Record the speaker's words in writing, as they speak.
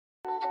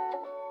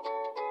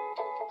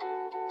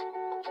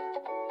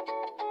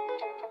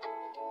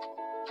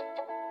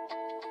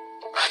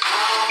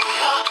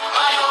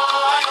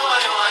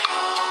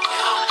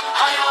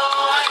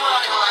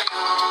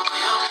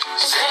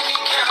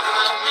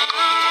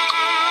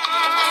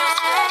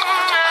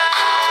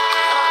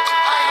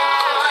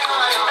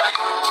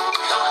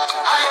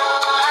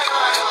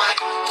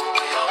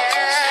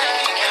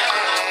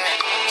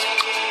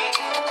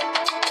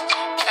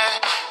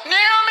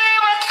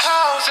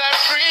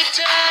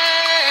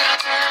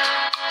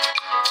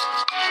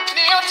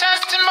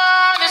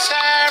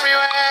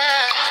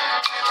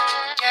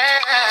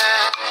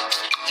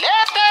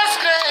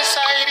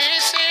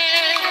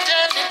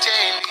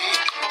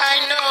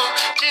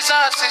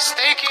Jesus is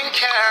taking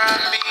care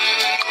of me.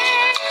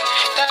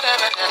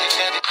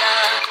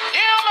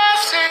 New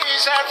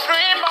mercies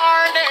every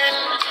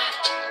morning.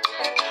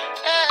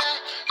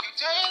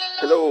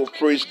 Hello,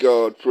 praise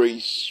God,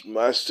 praise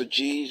Master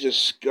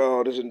Jesus.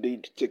 God is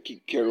indeed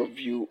taking care of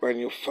you and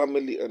your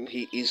family, and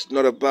He is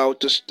not about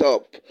to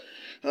stop.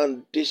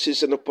 And this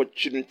is an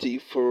opportunity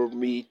for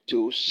me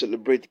to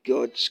celebrate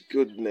God's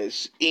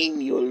goodness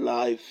in your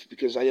life,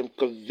 because I am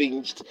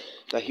convinced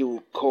that He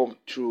will come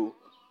through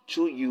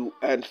to you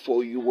and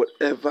for you,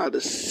 whatever the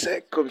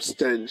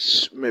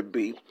circumstance may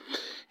be.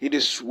 It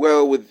is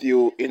well with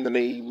you in the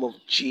name of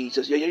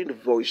Jesus. You're hearing the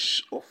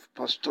voice of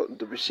Pastor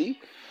WC,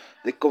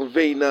 the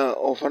convener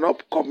of an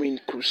upcoming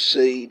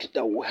crusade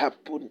that will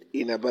happen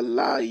in our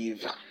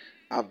life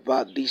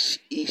about this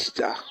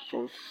Easter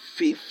from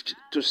 5th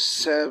to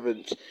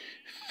 7th.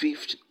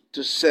 5th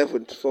to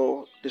 7th,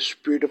 for the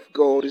Spirit of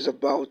God is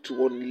about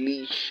to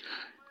unleash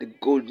the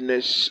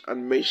goodness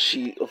and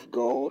mercy of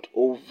God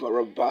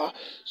over Abba.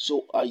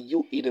 So are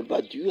you in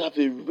Abba? Do you have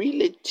a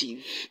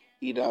relative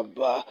in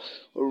Abba?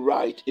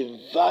 Alright,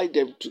 invite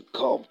them to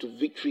come to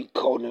Victory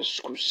Corners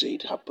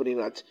Crusade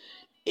happening at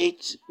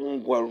 8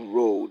 Ngwa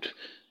Road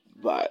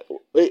by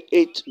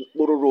 8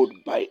 Moro Road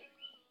by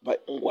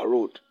Ngwa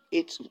Road,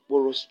 8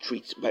 Moro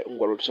Street by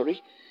Ngwa Road,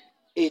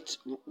 8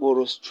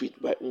 Moro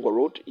Street by Ngwa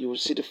Road. You will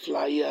see the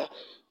flyer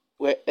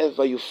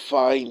wherever you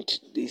find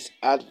this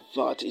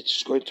advert.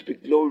 It's going to be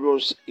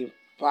glorious,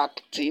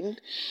 impacting.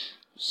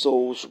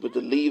 Souls will be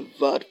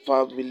delivered,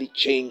 family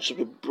chains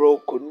will be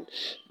broken,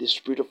 the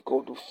Spirit of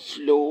God will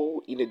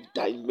flow in a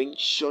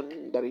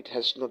dimension that it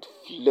has not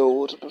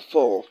flowed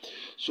before.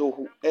 So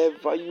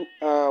whoever you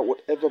are,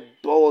 whatever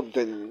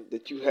burden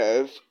that you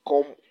have,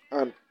 come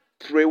and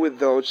pray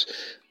with us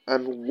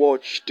and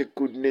watch the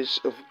goodness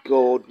of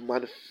God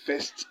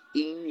manifest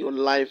in your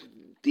life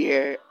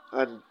there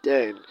and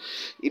then.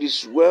 It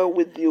is well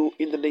with you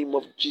in the name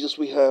of Jesus.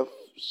 We have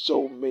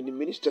so many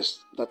ministers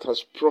that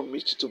has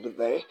promised to be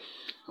there,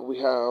 and we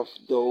have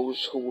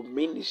those who will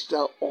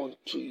minister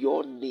unto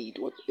your need,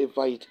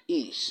 whatever it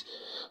is.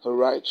 All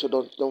right, so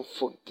don't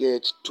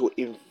forget to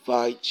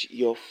invite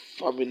your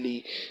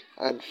family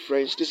and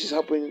friends. This is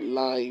happening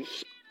live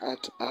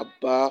at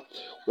Abba.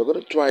 We're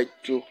going to try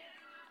to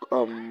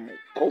cover it.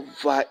 All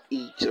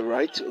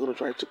right, we're going to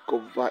try to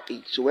cover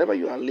it. So wherever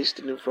you are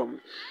listening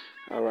from,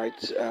 all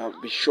right,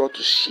 be sure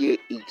to share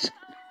it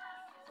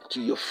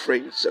to your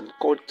friends and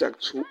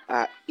contacts who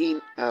are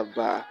in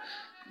Abba.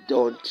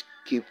 Don't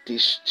keep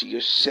this to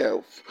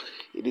yourself.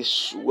 It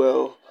is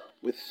well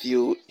with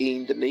you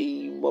in the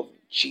name of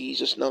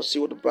Jesus. Now see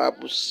what the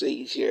Bible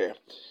says here.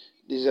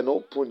 This is an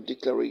open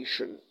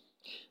declaration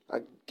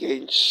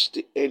against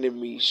the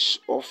enemies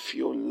of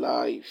your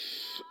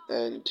life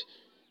and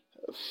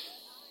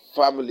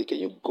family. Can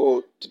you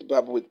go to the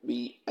Bible with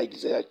me?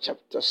 Isaiah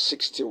chapter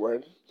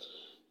 61.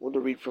 I want to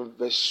read from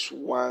verse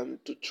 1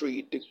 to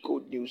 3, the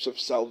good news of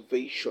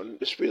salvation.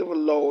 The Spirit of the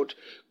Lord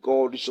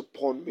God is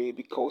upon me,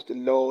 because the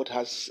Lord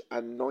has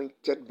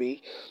anointed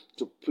me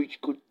to preach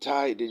good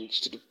tidings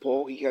to the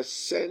poor. He has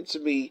sent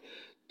me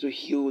to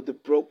heal the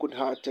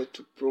brokenhearted,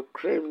 to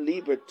proclaim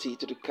liberty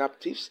to the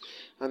captives,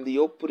 and the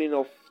opening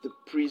of the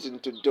prison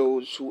to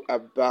those who are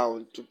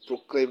bound, to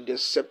proclaim the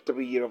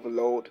acceptable year of the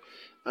Lord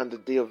and the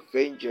day of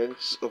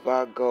vengeance of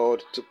our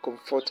God, to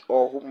comfort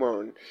all who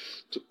mourn,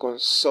 to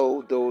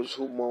console those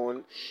who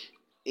mourn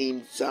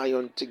in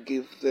Zion, to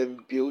give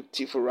them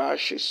beauty for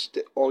ashes,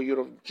 the oil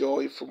of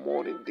joy for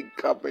mourning, the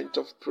garment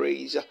of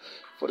praise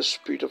for the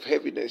spirit of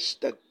heaviness,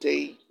 that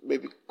they may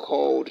be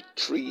called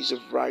trees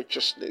of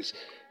righteousness,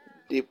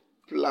 the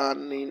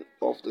planting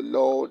of the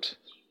Lord,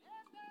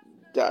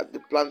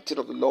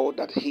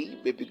 that He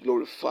may be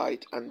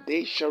glorified. And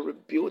they shall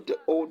rebuild the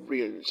old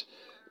ruins,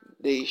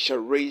 they shall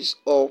raise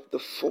up the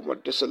former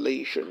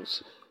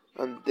desolations,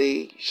 and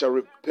they shall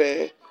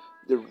repair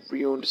the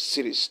ruined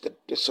cities, the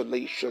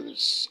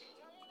desolations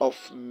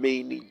of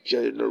many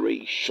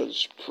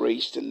generations.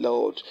 Praise the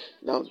Lord.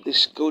 Now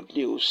this good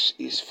news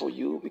is for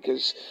you,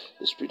 because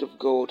the Spirit of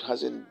God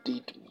has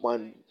indeed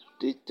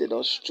mandated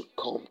us to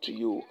come to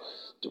you,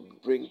 to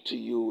bring to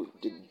you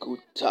the good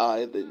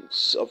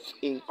tidings of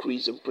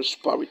increase and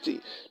prosperity,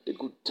 the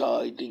good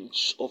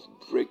tidings of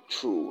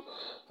breakthrough.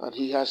 And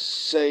He has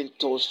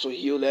sent us to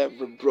heal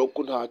every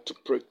broken heart, to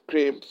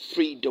proclaim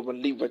freedom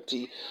and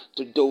liberty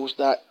to those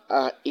that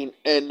are in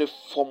any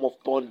form of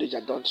bondage.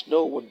 I don't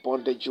know what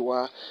bondage you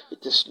are.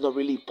 It is not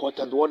really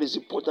important. What is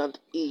important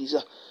is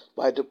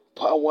by the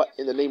power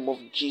in the name of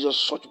Jesus,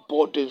 such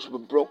burdens will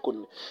be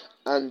broken,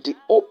 and the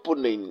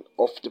opening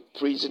of the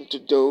prison to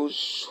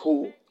those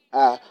who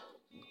are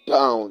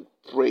bound.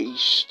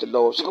 Praise the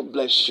Lord. So God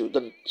bless you.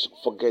 Don't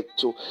forget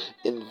to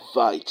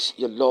invite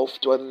your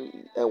loved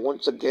one.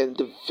 Once again,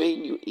 the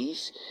venue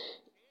is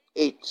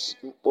 8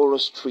 Moro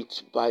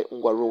Street by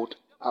Ngwa Road.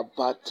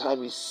 About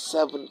time is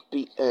 7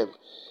 p.m.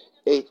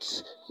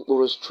 8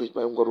 Borough Street,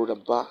 Mayunga Road,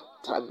 Aba.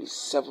 Time is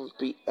 7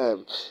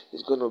 p.m.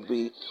 It's going to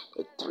be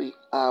a 3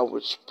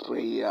 hours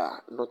prayer,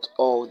 not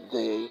all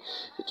day.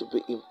 It will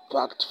be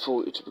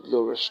impactful, it will be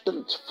glorious.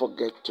 Don't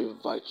forget to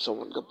invite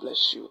someone. God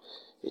bless you.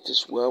 It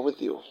is well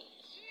with you.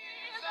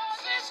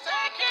 Jesus is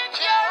taking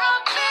care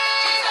of me.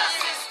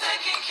 Jesus is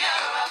taking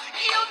care of me.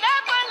 You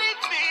never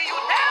leave me. You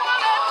never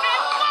let me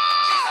fall.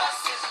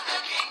 Jesus is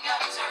looking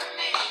after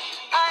me.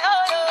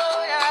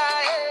 Yeah.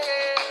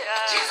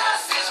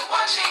 Jesus is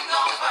watching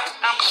over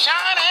me. I'm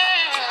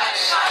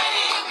shining.